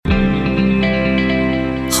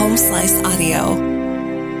Home Slice Audio.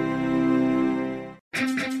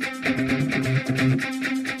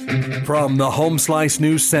 From the Home Slice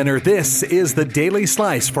News Center, this is the Daily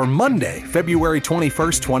Slice for Monday, February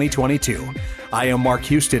 21st, 2022. I am Mark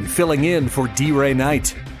Houston, filling in for D-Ray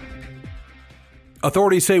Knight.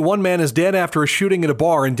 Authorities say one man is dead after a shooting at a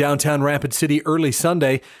bar in downtown Rapid City early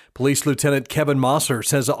Sunday. Police Lieutenant Kevin Mosser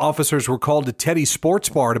says officers were called to Teddy's Sports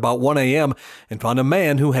Bar at about 1 a.m. and found a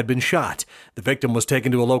man who had been shot. The victim was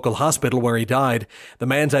taken to a local hospital where he died. The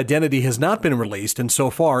man's identity has not been released, and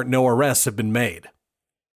so far, no arrests have been made.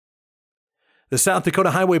 The South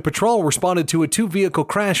Dakota Highway Patrol responded to a two-vehicle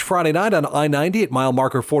crash Friday night on I-90 at mile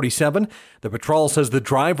marker 47. The patrol says the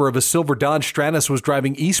driver of a silver Dodge Stratus was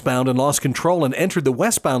driving eastbound and lost control and entered the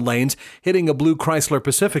westbound lanes, hitting a blue Chrysler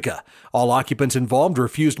Pacifica. All occupants involved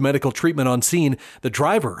refused medical treatment on scene. The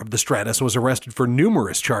driver of the Stratus was arrested for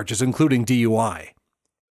numerous charges, including DUI.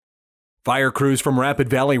 Fire crews from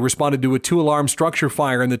Rapid Valley responded to a two-alarm structure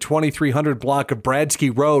fire in the 2300 block of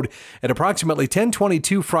Bradsky Road at approximately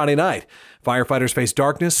 10:22 Friday night. Firefighters faced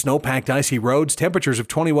darkness, snow-packed icy roads, temperatures of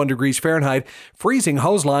 21 degrees Fahrenheit, freezing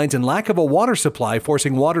hose lines, and lack of a water supply,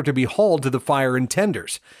 forcing water to be hauled to the fire in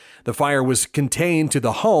tenders. The fire was contained to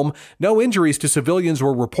the home. No injuries to civilians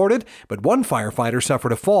were reported, but one firefighter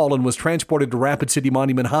suffered a fall and was transported to Rapid City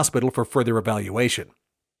Monument Hospital for further evaluation.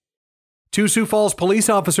 Two Sioux Falls police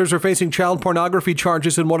officers are facing child pornography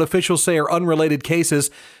charges in what officials say are unrelated cases.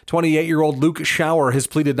 28-year-old Luke Schauer has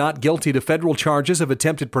pleaded not guilty to federal charges of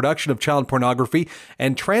attempted production of child pornography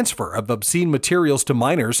and transfer of obscene materials to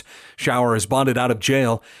minors. Schauer is bonded out of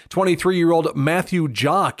jail. 23-year-old Matthew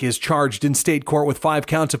Jock is charged in state court with 5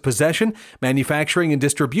 counts of possession, manufacturing, and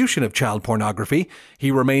distribution of child pornography.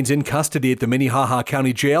 He remains in custody at the Minnehaha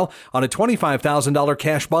County Jail on a $25,000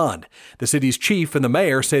 cash bond. The city's chief and the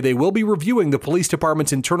mayor say they will be reviewing the police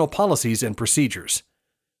department's internal policies and procedures.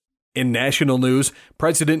 In national news,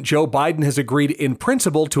 President Joe Biden has agreed in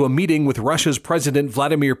principle to a meeting with Russia's President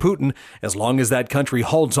Vladimir Putin as long as that country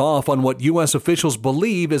holds off on what U.S. officials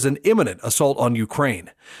believe is an imminent assault on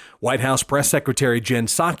Ukraine. White House Press Secretary Jen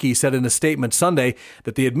Psaki said in a statement Sunday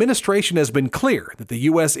that the administration has been clear that the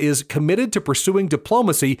U.S. is committed to pursuing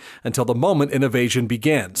diplomacy until the moment an invasion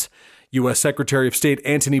begins. U.S. Secretary of State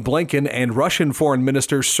Antony Blinken and Russian Foreign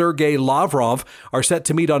Minister Sergei Lavrov are set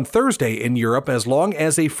to meet on Thursday in Europe as long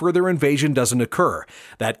as a further invasion doesn't occur.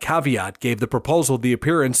 That caveat gave the proposal the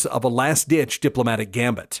appearance of a last-ditch diplomatic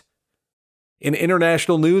gambit. In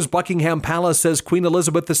international news, Buckingham Palace says Queen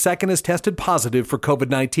Elizabeth II has tested positive for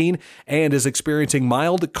COVID-19 and is experiencing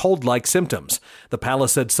mild cold-like symptoms. The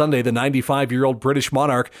palace said Sunday the 95-year-old British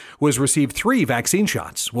monarch, who has received 3 vaccine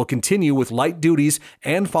shots, will continue with light duties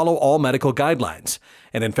and follow all medical guidelines.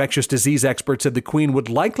 An infectious disease expert said the Queen would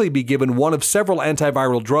likely be given one of several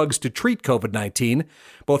antiviral drugs to treat COVID-19.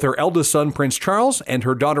 Both her eldest son, Prince Charles, and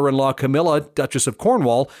her daughter-in-law, Camilla, Duchess of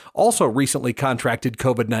Cornwall, also recently contracted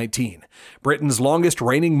COVID-19. Britain's longest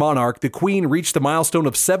reigning monarch, the Queen reached the milestone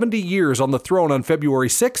of 70 years on the throne on February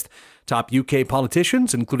 6th. Top UK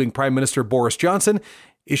politicians, including Prime Minister Boris Johnson,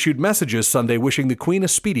 issued messages Sunday wishing the Queen a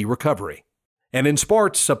speedy recovery. And in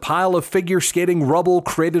sports, a pile of figure skating rubble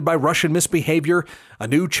created by Russian misbehavior, a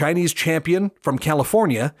new Chinese champion from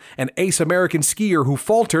California, an ace American skier who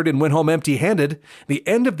faltered and went home empty-handed, the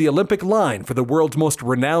end of the Olympic line for the world's most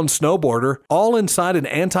renowned snowboarder, all inside an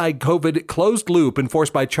anti-COVID closed loop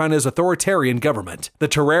enforced by China's authoritarian government. The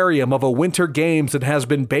terrarium of a winter games that has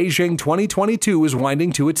been Beijing 2022 is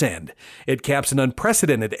winding to its end. It caps an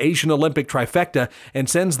unprecedented Asian Olympic trifecta and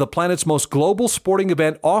sends the planet's most global sporting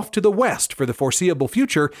event off to the west for the foreseeable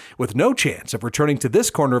future, with no chance of returning to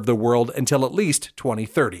this corner of the world until at least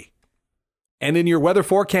 2030. And in your weather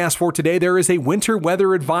forecast for today, there is a winter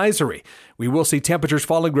weather advisory. We will see temperatures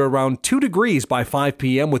falling to around 2 degrees by 5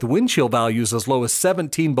 p.m. with wind chill values as low as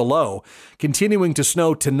 17 below. Continuing to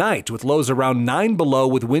snow tonight with lows around 9 below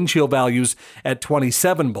with wind chill values at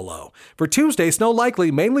 27 below. For Tuesday, snow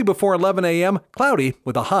likely mainly before 11 a.m., cloudy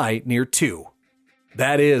with a high near 2.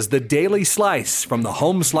 That is the Daily Slice from the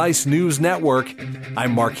Home Slice News Network.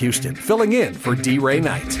 I'm Mark Houston, filling in for D-Ray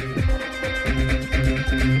Knight.